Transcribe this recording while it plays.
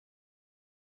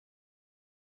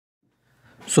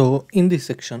So in this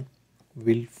section,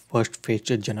 we'll first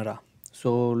fetch a genera.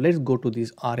 So let's go to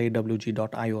this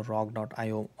rawg.io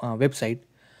rock.io website.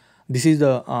 This is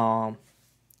the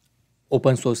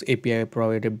open source API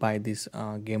provided by this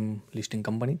game listing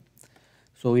company.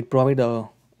 So it provides a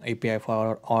API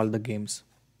for all the games.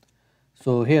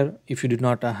 So here, if you did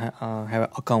not have an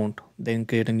account, then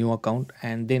create a new account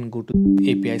and then go to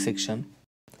API section.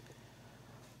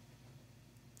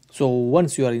 So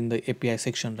once you are in the API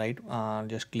section, right,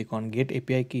 just click on get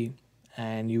API key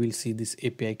and you will see this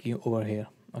API key over here.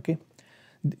 Okay,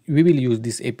 we will use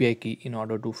this API key in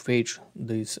order to fetch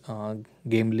this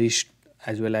game list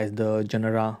as well as the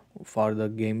genera for the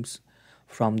games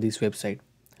from this website.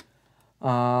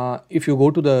 If you go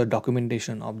to the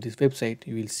documentation of this website,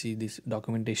 you will see this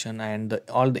documentation and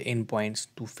all the endpoints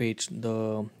to fetch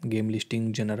the game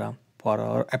listing genera for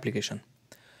our application.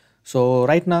 So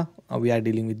right now we are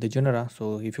dealing with the genera.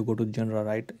 So if you go to genera,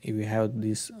 right, if you have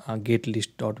this get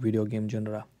list dot video game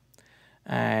genera,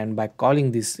 and by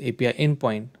calling this API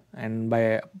endpoint and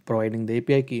by providing the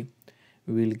API key,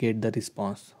 we will get the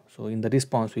response. So in the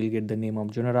response, we'll get the name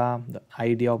of genera, the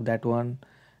ID of that one,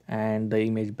 and the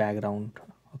image background.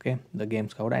 Okay, the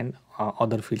game's code and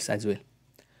other fields as well.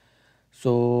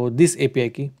 So this API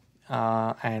key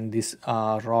and this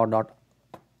raw.io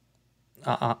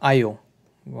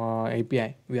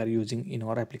API we are using in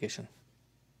our application.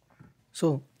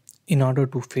 So in order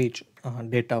to fetch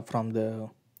data from the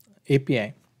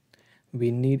API, we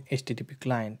need HTTP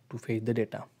client to fetch the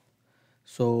data.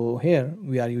 So here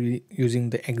we are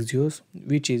using the Axios,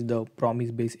 which is the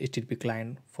promise-based HTTP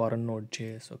client for a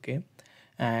Node.js. Okay,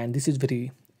 and this is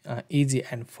very easy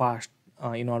and fast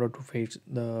in order to fetch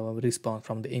the response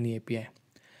from the any API.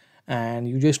 And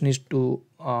you just need to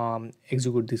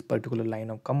execute this particular line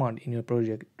of command in your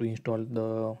project to install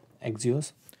the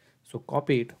Axios. So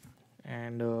copy it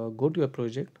and go to your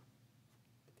project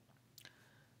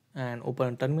and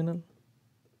open a terminal,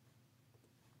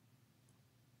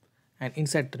 and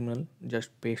inside terminal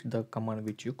just paste the command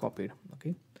which you copied.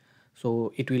 Okay,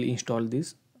 so it will install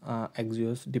this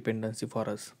Axios dependency for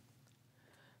us.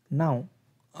 Now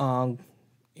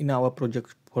in our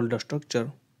project folder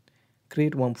structure,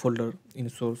 create one folder in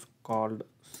source called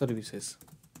services.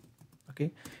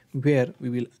 Okay, where we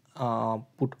will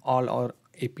put all our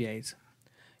APIs.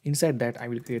 Inside that I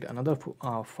will create another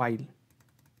file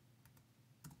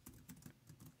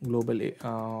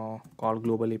called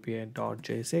global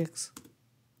API.jsx,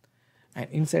 and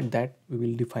inside that we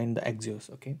will define the Axios.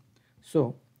 Okay,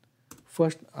 so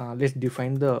first let's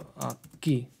define the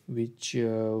key which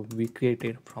we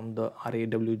created from the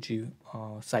rawg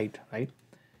site, right?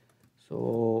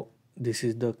 So this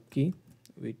is the key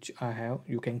which I have.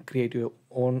 You can create your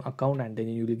own account and then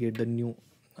you will get the new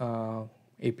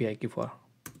API key for.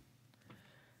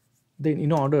 Then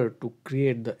in order to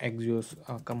create the Axios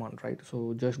command, right,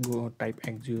 so just go type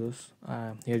Axios.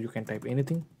 Here you can type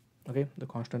anything, okay, the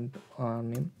constant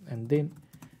name, and then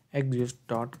Axios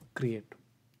dot create.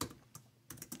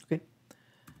 Okay,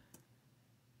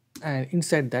 and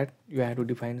inside that you have to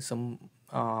define some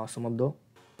of the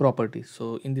properties.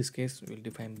 So in this case we'll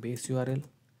define base URL,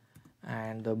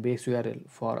 and the base URL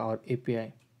for our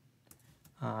API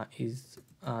is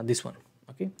this one.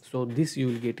 Okay, so this you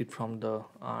will get it from the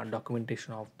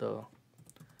documentation of the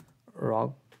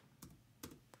ROG.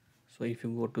 So if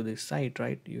you go to this site,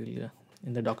 right, you will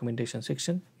in the documentation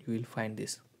section you will find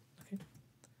this. Okay,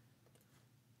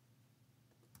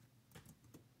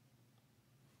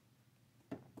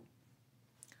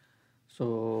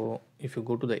 so if you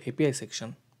go to the API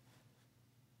section,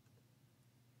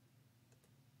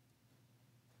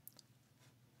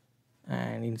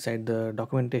 and inside the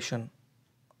documentation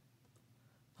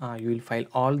you will find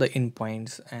all the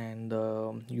endpoints and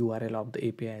the URL of the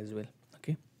API as well.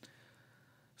 Okay,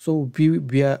 so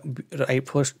we are right,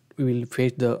 first we will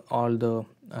fetch the all the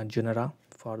genera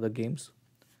for the games.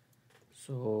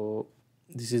 So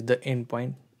this is the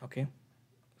endpoint. Okay,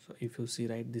 so if you see,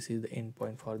 right, this is the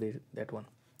endpoint for that one.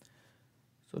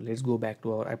 So let's go back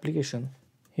to our application.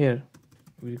 Here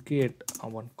we'll create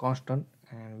one constant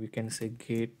and we can say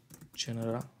get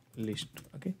genera list.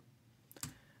 Okay,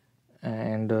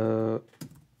 and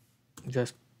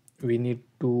just we need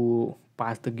to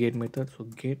pass the get method. So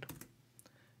get,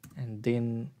 and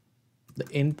then the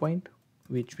endpoint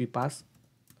which we pass.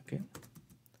 Okay,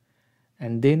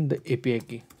 and then the API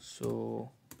key. So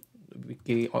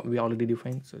we already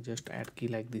defined, so just add key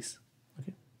like this.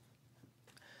 Okay,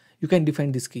 you can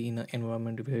define this key in an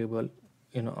environment variable,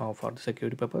 for the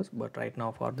security purpose, but right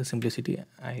now for the simplicity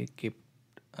I keep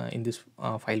in this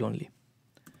file only.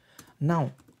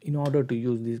 Now in order to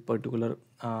use this particular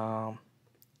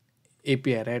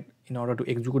API, right? In order to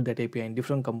execute that API in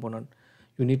different component,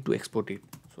 you need to export it.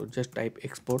 So just type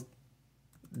export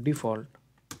default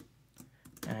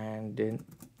and then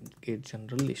get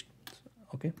general list.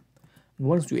 Okay,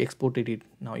 once you exported it,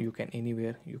 now you can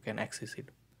anywhere you can access it.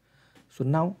 So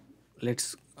now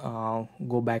let's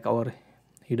go back our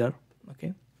header.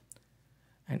 Okay,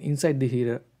 and inside the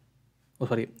header, oh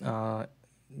sorry,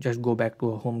 just go back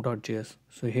to home.js.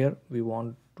 So here we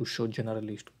want to show general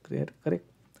list, correct?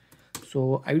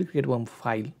 So I will create one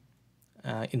file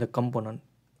in the component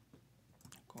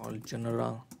called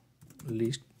general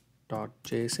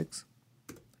list.jsx.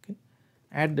 Okay,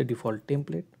 add the default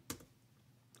template.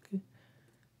 Okay,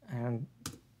 and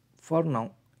for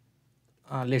now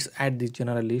let's add this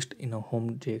general list in a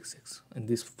home JSX in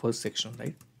this first section,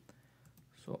 right?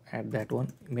 So add that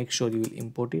one, make sure you will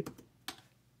import it.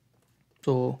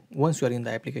 So once you are in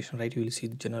the application, right, you will see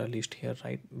the general list here,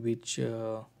 right, which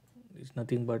is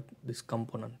nothing but this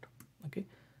component. Okay,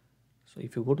 so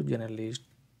if you go to general list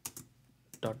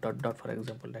dot for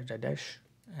example dash,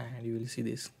 and you will see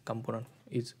this component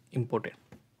is imported.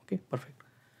 Okay, perfect.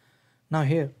 Now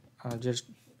here just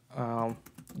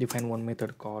define one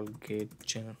method called get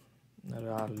general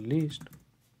list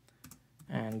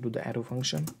and do the arrow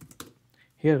function.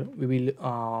 Here we will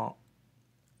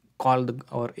call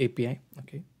our API.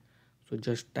 Okay, so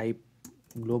just type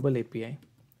global API,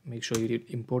 make sure you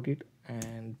import it,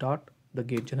 and dot the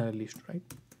get general list, right?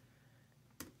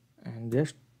 And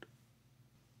just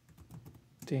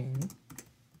thing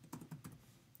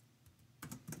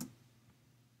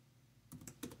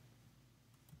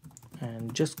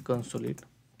and just console it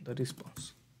the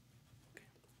response. Okay.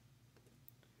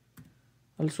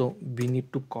 Also we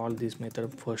need to call this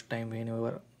method first time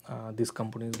whenever these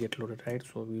components get loaded, right?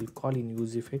 So we will call in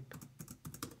use effect,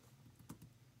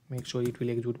 make sure it will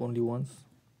execute only once.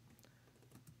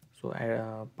 So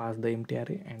I pass the empty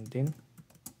array and then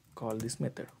call this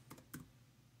method.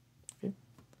 Okay,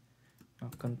 now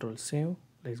control save.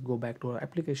 Let's go back to our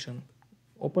application,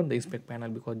 open the inspect panel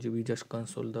because we just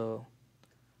console the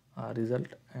result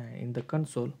in the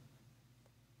console.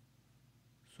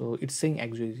 So it's saying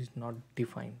Axios is not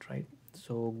defined, right?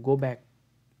 So go back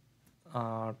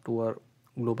to our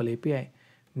global API,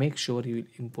 make sure you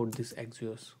import this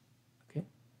Axios. Okay,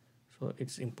 so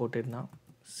it's imported now,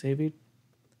 save it,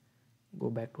 go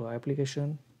back to our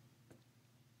application.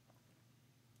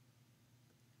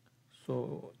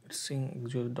 So it's saying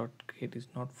Axios.create is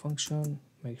not function,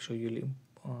 make sure you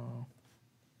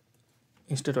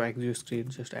instead of Axios create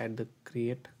just add the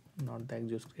create, not the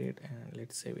Axios create, and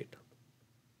let's save it.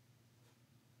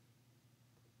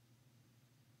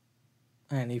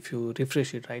 And if you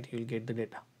refresh it, right, you will get the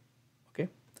data. Okay,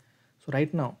 so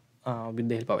right now with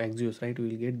the help of Axios, right, we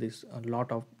will get this a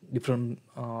lot of different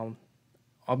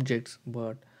objects,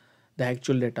 but the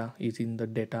actual data is in the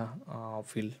data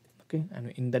field. Okay,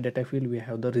 and in the data field we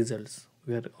have the results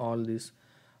where all this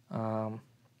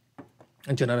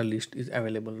general list is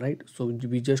available, right? So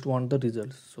we just want the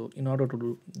results. So in order to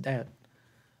do that,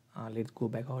 let's go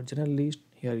back our general list.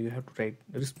 Here you have to write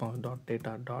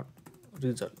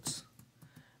response.data.results,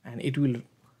 and it will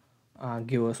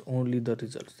give us only the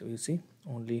results. You see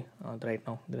only right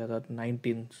now there are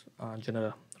 19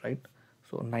 general, right?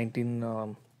 So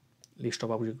 19 list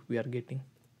of objects we are getting.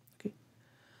 Okay,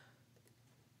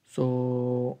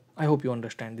 so I hope you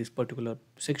understand this particular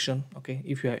section. Okay,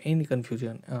 if you have any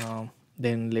confusion,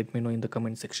 then let me know in the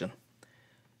comment section.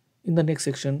 In the next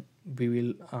section we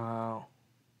will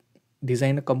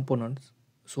design a components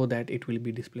so that it will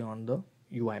be displayed on the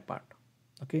UI part.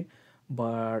 Okay,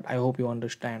 but I hope you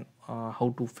understand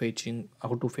how to fetch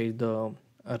the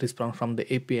response from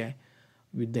the API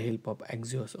with the help of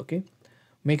Axios. Okay,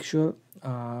 make sure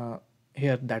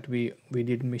here that we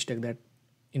did mistake that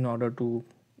in order to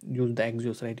use the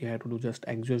Axios, right, you have to do just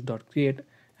axios.create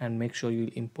and make sure you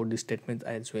import the statements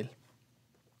as well.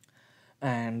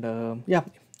 And yeah,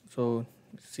 so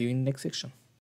see you in next section.